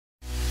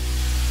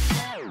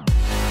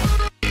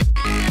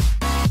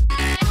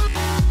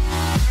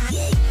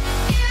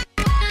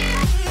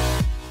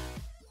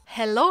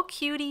Hello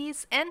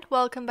cuties and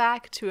welcome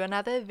back to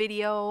another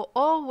video,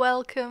 or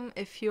welcome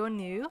if you're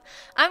new.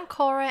 I'm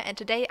Cora and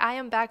today I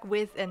am back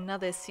with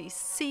another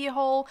CC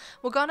haul.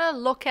 We're gonna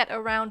look at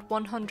around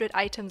 100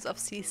 items of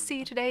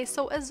CC today,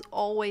 so as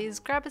always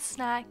grab a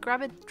snack,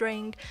 grab a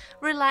drink,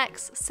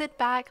 relax, sit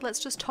back, let's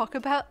just talk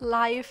about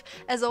life.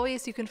 As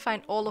always, you can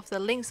find all of the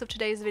links of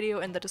today's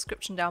video in the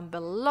description down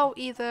below,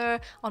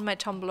 either on my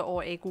Tumblr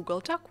or a Google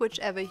Doc,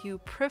 whichever you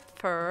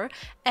prefer.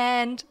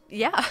 And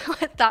yeah,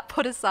 with that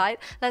put aside,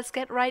 let's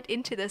get right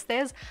into this.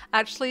 There's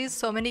actually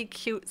so many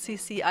cute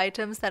CC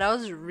items that I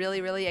was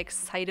really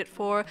excited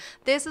for.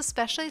 There's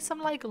especially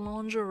some like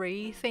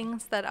lingerie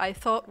things that I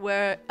thought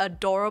were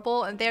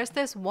adorable, and there's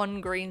this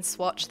one green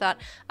swatch that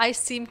I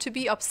seem to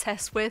be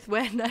obsessed with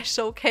when I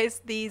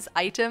showcase these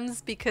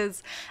items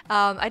because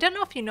I don't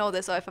know if you know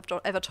this or if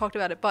I've ever talked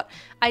about it, but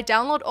I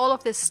download all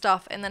of this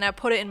stuff and then I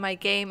put it in my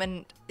game,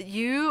 and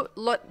you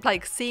look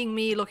like seeing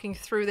me looking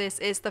through this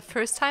is the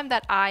first time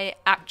that I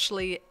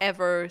actually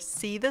ever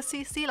see the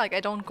CC. Like,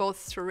 I don't go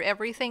through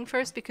everything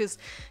first because,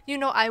 you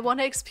know, I want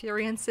to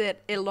experience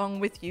it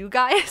along with you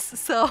guys.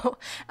 So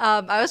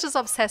I was just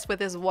obsessed with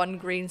this one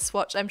green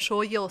swatch. I'm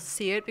sure you'll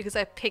see it because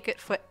I pick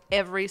it for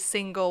every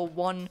single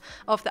one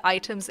of the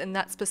items in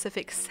that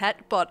specific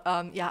set, but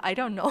yeah, I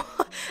don't know.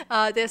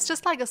 There's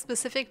just like a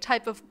specific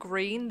type of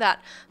green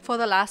that for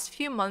the last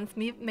few months,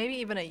 maybe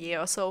even a year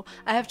or so,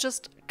 I have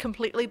just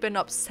completely been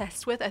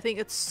obsessed with. I think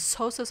it's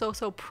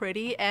so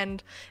pretty,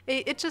 and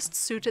it just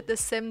suited the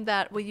sim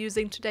that we're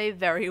using today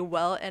very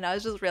well, and I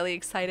was just really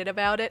excited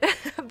about it.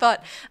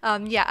 But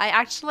yeah, I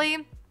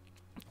actually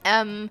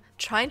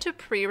trying to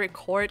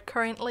pre-record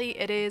currently.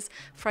 It is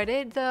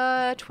Friday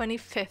the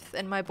 25th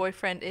and my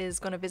boyfriend is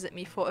gonna visit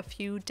me for a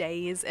few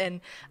days, and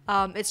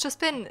it's just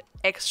been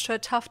extra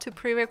tough to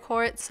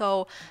pre-record,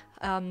 so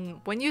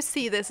when you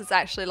see this, it's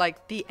actually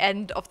like the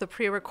end of the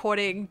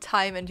pre-recording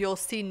time and you'll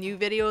see new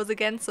videos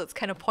again, so it's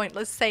kind of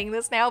pointless saying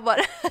this now,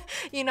 but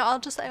you know,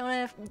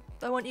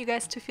 I want you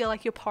guys to feel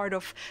like you're part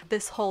of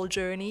this whole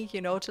journey, you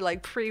know, to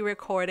like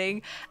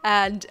pre-recording.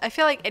 And I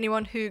feel like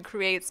anyone who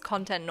creates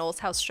content knows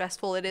how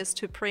stressful it is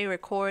to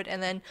pre-record,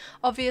 and then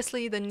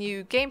obviously the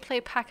new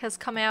gameplay pack has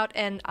come out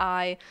and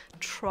I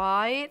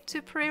tried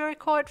to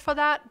pre-record for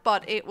that,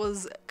 but it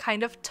was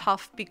kind of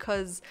tough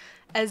because,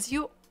 as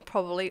you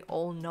probably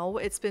all know,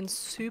 it's been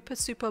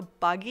super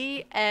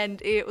buggy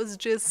and it was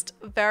just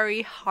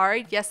very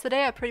hard.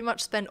 Yesterday I pretty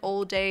much spent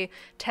all day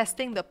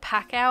testing the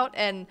pack out,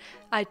 and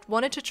I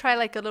wanted to try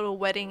like a little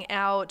wedding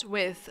out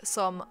with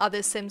some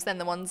other sims than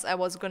the ones I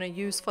was going to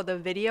use for the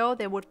video.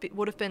 There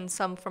would have been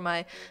some from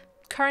my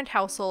current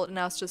household, and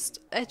I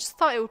just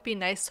thought it would be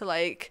nice to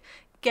like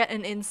get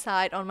an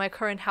insight on my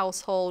current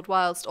household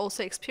whilst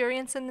also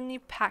experiencing the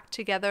new pack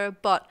together.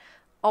 But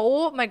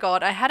oh my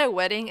god, I had a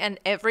wedding and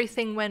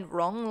everything went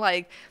wrong.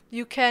 Like,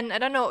 you can, I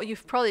don't know,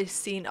 you've probably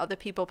seen other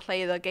people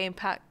play the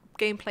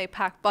gameplay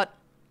pack, but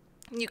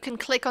you can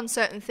click on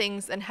certain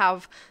things and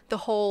have the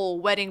whole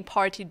wedding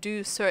party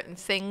do certain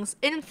things.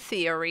 In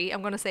theory,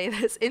 I'm gonna say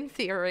this, in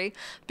theory,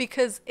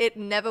 because it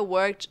never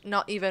worked,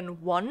 not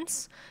even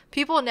once.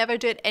 People never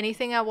did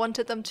anything I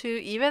wanted them to.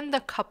 Even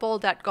the couple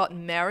that got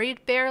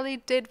married barely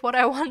did what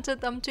I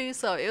wanted them to.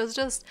 So it was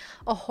just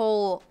a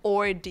whole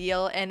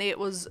ordeal, and it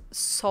was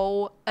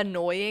so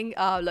annoying.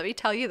 Let me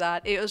tell you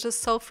that. It was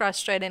just so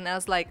frustrating. I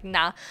was like,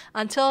 nah,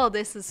 until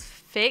this is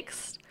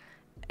fixed,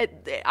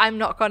 I'm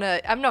not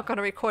gonna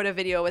record a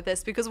video with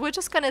this, because we're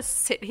just gonna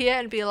sit here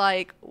and be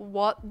like,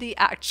 what the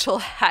actual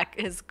heck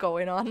is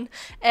going on?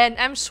 And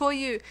I'm sure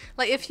you,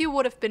 like, if you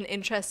would have been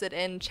interested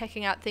in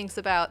checking out things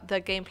about the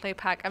gameplay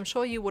pack, I'm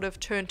sure you would have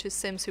turned to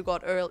sim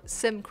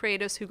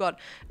creators who got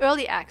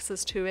early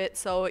access to it.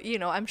 So, you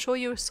know, I'm sure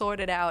you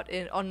sorted out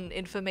on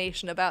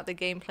information about the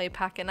gameplay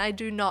pack, and I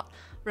do not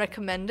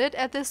recommend it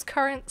at this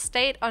current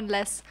state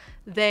unless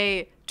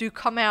they do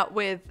come out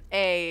with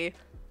a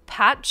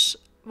patch,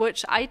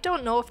 which I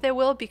don't know if they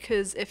will,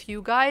 because if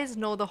you guys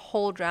know the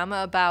whole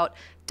drama about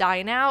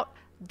Dine Out,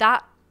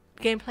 that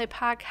gameplay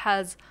pack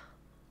has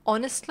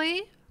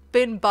honestly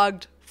been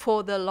bugged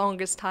for the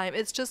longest time.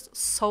 It's just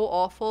so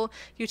awful.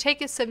 You take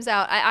your sims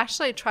out. I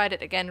actually tried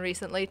it again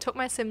recently, took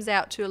my sims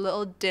out to a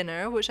little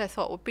dinner, which I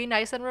thought would be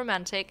nice and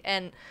romantic,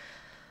 and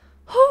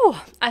whew,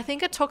 I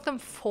think it took them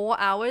 4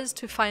 hours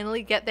to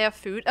finally get their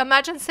food.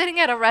 Imagine sitting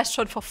at a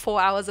restaurant for 4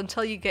 hours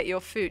until you get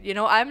your food. You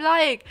know, I'm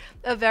like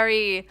a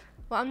very,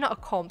 well, I'm not a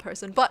calm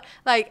person, but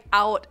like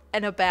out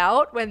and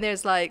about when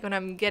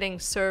I'm getting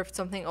served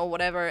something or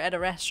whatever at a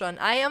restaurant,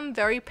 I am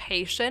very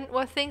patient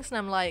with things, and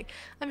I'm like,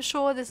 I'm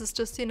sure this is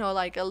just, you know,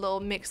 like a little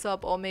mix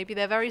up, or maybe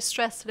they're very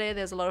stressed today,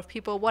 there's a lot of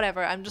people,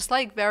 whatever. I'm just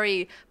like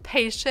very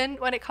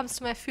patient when it comes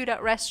to my food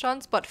at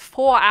restaurants, but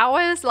 4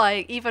 hours,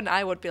 like even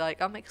I would be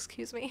like,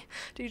 excuse me,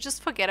 do you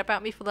just forget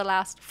about me for the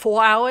last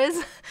 4 hours?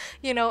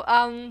 You know,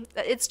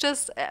 it's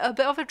just a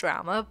bit of a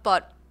drama,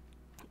 but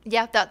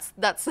yeah,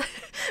 that's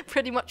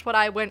pretty much what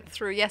I went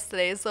through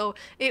yesterday. So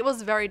it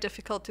was very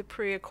difficult to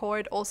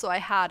pre-record. Also, I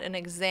had an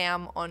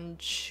exam on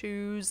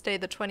Tuesday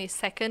the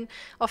 22nd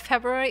of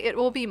February. It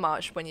will be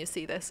March when you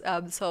see this.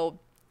 So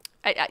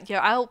yeah,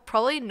 I'll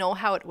probably know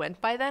how it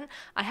went by then.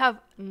 I have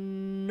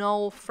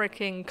no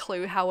freaking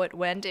clue how it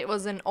went. It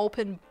was an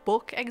open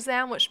book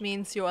exam, which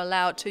means you're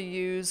allowed to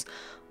use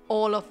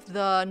all of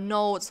the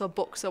notes or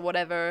books or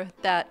whatever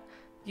that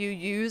you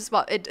use.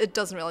 Well, it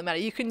doesn't really matter.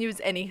 You can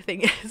use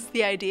anything is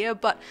the idea,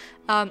 but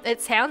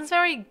it sounds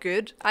very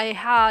good. I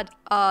had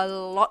a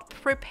lot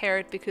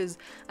prepared because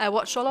I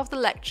watched all of the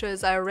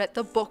lectures. I read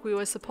the book we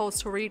were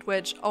supposed to read,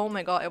 which, oh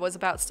my god, it was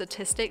about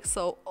statistics.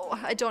 So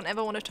I don't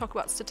ever want to talk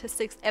about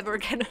statistics ever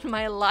again in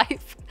my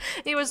life.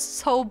 It was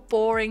so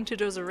boring to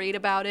just read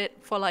about it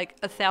for like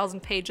 1,000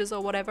 pages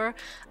or whatever.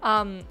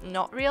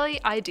 Not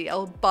really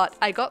ideal, but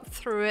I got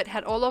through it,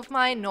 had all of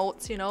my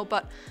notes, you know,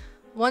 but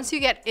once you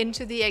get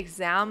into the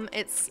exam,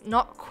 it's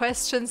not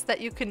questions that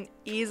you can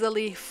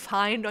easily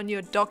find on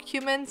your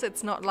documents.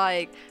 It's not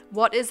like,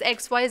 what is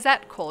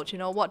XYZ called? You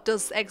know, what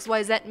does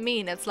XYZ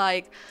mean? It's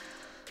like,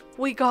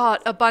 we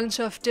got a bunch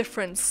of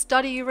different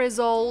study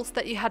results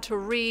that you had to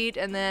read,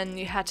 and then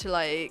you had to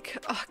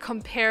like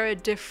compare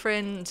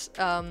different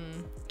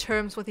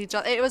terms with each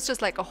other. It was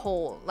just like a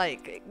whole,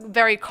 like,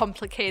 very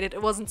complicated.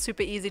 It wasn't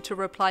super easy to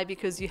reply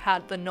because you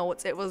had the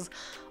notes. It was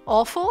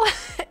awful.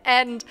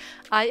 And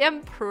I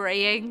am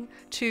praying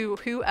to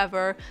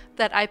whoever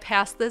that I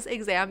pass this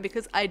exam,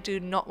 because I do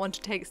not want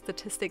to take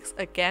statistics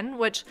again,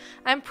 which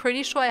I'm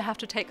pretty sure I have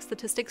to take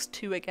statistics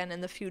 2 again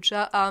in the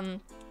future.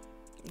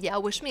 Yeah,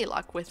 wish me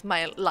luck with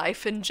my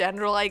life in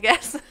general, I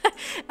guess.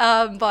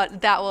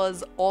 But that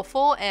was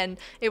awful, and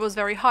it was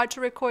very hard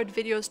to record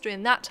videos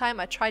during that time.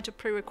 I tried to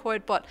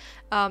pre-record, but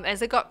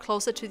as I got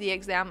closer to the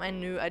exam, I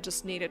knew I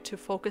just needed to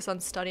focus on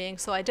studying,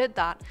 so I did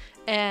that.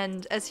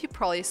 And as you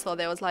probably saw,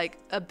 there was like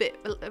a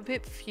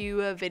bit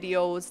fewer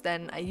videos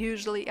than I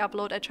usually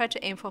upload. I try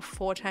to aim for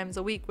 4 times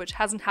a week, which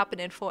hasn't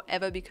happened in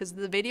forever, because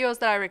the videos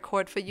that I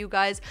record for you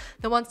guys,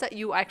 the ones that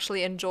you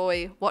actually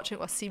enjoy watching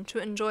or seem to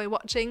enjoy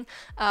watching,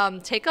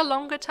 take a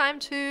longer time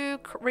to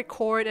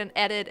record and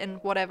edit and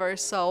whatever.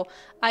 So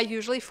I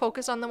usually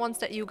focus on the ones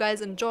that you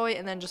guys enjoy,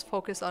 and then just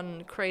focus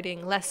on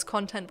creating less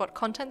content, but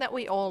content that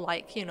we all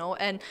like, you know.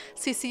 And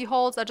CC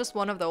hauls are just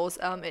one of those.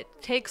 It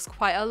takes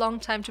quite a long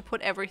time to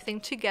put everything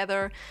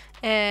together,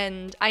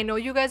 and I know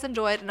you guys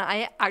enjoy it, and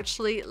I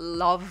actually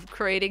love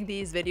creating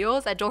these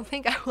videos. I don't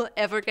think I will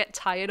ever get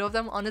tired of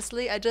them,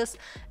 honestly. I just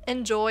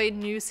enjoy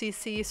new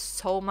CC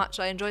so much.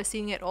 I enjoy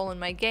seeing it all in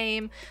my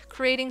game,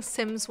 creating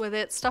sims with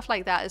it, stuff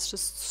like that is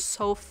just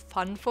so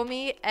fun for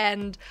me.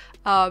 And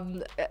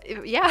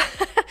yeah,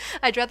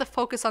 I'd rather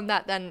focus on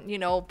that than, you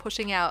know,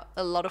 pushing out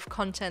a lot of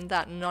content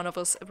that none of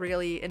us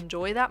really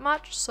enjoy that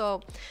much.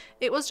 So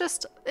it was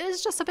just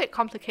a bit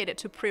complicated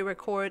to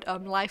pre-record.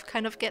 Life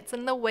kind of gets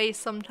in the way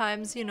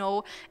sometimes, you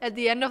know. At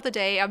the end of the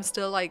day, I'm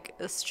still like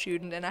a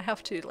student, and I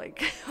have to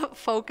like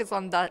focus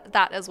on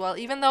that as well.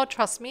 Even though,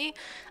 trust me,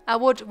 I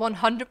would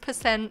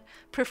 100%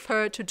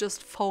 prefer to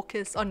just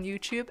focus on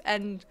YouTube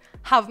and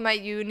have my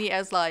uni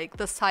as like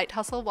the side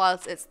hustle,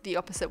 whilst it's the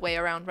opposite way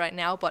around right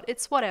now, but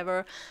it's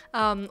whatever.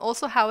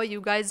 Also, how are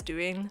you guys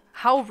doing?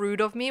 How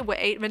rude of me. We're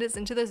 8 minutes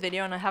into this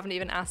video and I haven't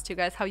even asked you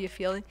guys how you're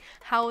feeling.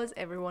 How is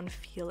everyone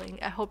feeling?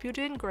 I hope you're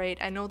doing great.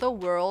 I know the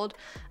world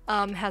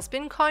has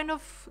been kind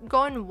of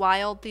going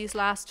wild these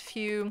last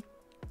few,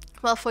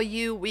 well, for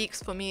you,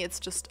 weeks. For me, it's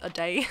just a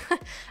day.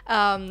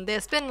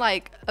 There's been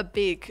like a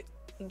big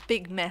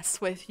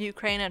mess with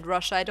Ukraine and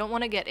Russia. I don't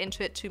want to get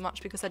into it too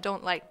much because I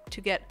don't like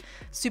to get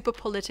super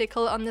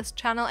political on this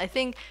channel. I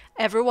think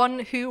everyone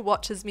who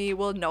watches me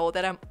will know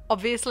that I'm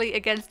obviously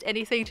against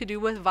anything to do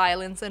with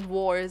violence and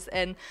wars,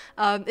 and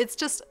it's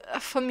just,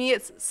 for me,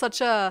 it's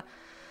such a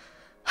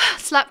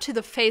slap to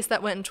the face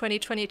that when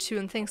 2022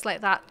 and things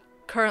like that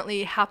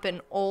currently happen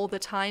all the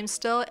time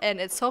still, and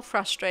it's so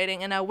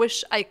frustrating, and I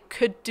wish I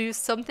could do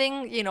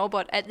something, you know,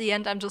 but at the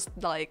end I'm just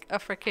like a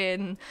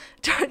freaking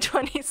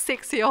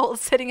 26-year-old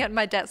sitting at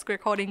my desk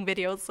recording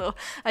videos, so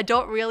I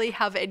don't really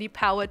have any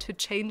power to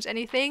change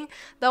anything,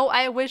 though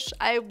I wish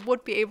I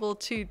would be able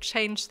to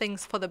change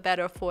things for the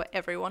better for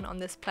everyone on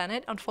this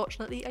planet.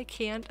 Unfortunately, I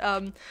can't.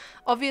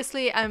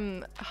 Obviously, I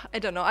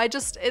don't know,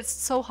 it's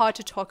so hard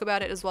to talk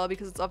about it as well,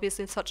 because it's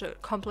obviously such a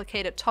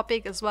complicated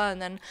topic as well.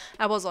 And then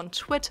I was on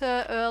Twitter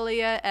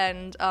earlier,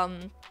 and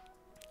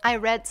I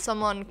read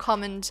someone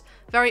comment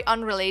very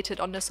unrelated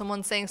on this,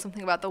 someone saying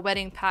something about the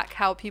wedding pack,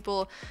 how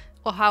people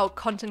or how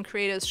content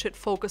creators should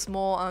focus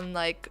more on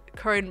like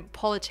current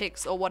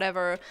politics or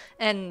whatever,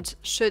 and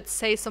should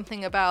say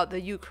something about the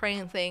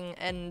Ukraine thing.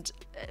 And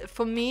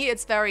for me,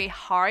 it's very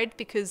hard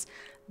because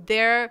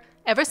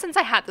ever since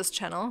I had this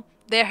channel,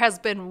 there has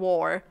been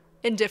war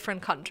in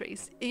different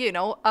countries, you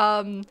know.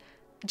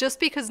 Just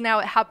because now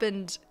it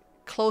happened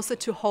closer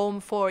to home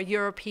for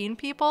European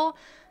people,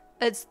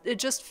 it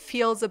just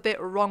feels a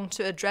bit wrong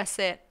to address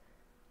it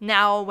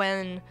now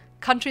when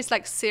countries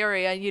like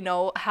Syria, you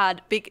know,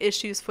 had big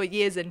issues for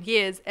years and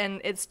years.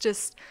 And it's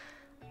just,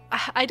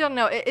 I don't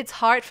know, it's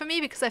hard for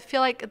me because I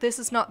feel like this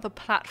is not the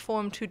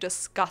platform to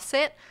discuss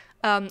it.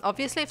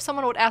 Obviously, if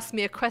someone would ask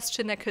me a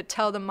question, I could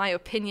tell them my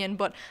opinion,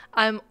 but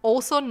I'm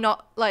also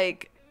not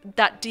like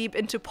that deep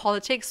into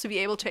politics to be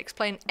able to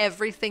explain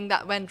everything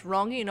that went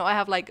wrong. You know, I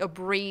have like a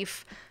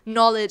brief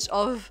knowledge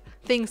of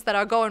things that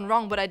are going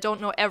wrong, but I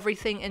don't know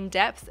everything in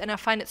depth, and I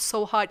find it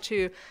so hard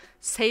to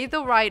say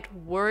the right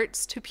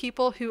words to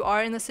people who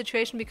are in the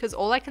situation, because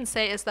all I can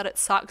say is that it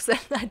sucks, and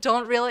I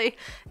don't really,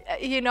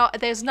 you know,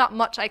 there's not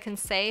much I can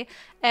say.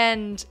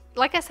 And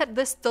like I said,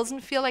 this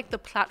doesn't feel like the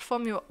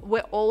platform. We're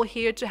all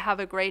here to have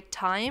a great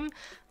time.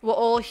 We're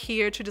all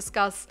here to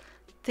discuss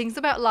things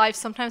about life,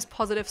 sometimes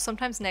positive,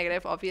 sometimes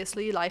negative.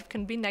 Obviously, life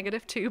can be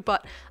negative too,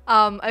 but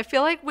I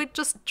feel like we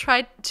just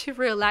tried to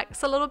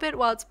relax a little bit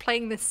while it's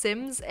playing The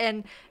Sims.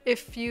 And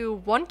if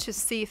you want to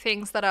see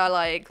things that are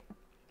like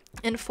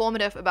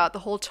informative about the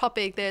whole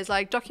topic, there's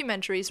like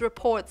documentaries,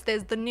 reports,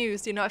 there's the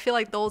news, you know, I feel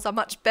like those are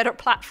much better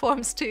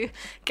platforms to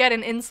get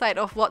an insight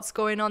of what's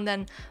going on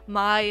than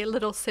my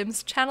little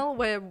Sims channel,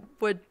 where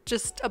we're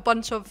just a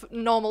bunch of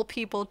normal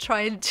people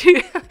trying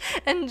to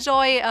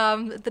enjoy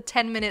the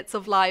 10 minutes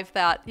of life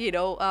that, you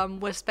know,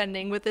 we're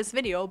spending with this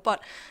video.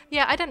 But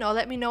yeah, I don't know,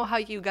 let me know how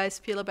you guys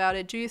feel about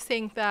it. Do you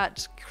think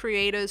that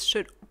creators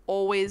should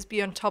always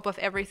be on top of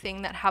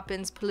everything that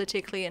happens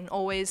politically and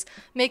always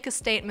make a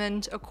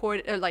statement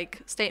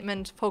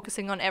statement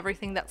focusing on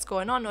everything that's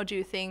going on, or do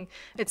you think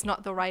it's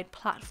not the right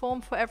platform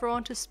for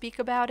everyone to speak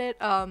about it?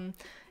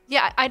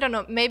 Yeah, I don't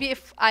know, maybe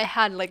if I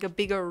had like a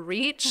bigger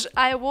reach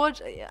I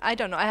would. I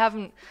don't know, I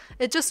haven't,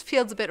 it just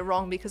feels a bit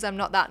wrong because I'm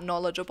not that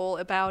knowledgeable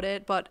about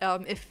it. But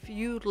if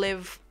you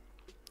live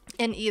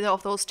in either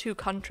of those two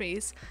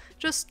countries,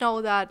 just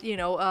know that, you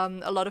know,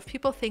 a lot of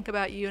people think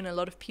about you, and a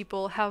lot of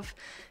people have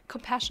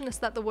compassion, is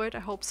that the word? I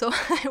hope so,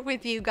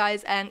 with you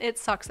guys, and it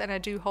sucks, and I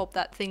do hope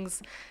that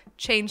things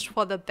change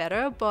for the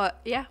better. But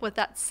yeah, with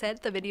that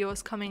said, the video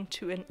is coming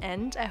to an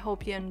end. I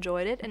hope you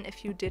enjoyed it, and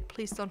if you did,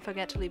 please don't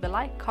forget to leave a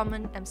like,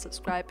 comment, and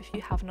subscribe if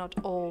you have not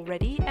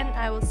already, and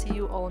I will see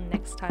you all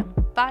next time.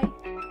 Bye!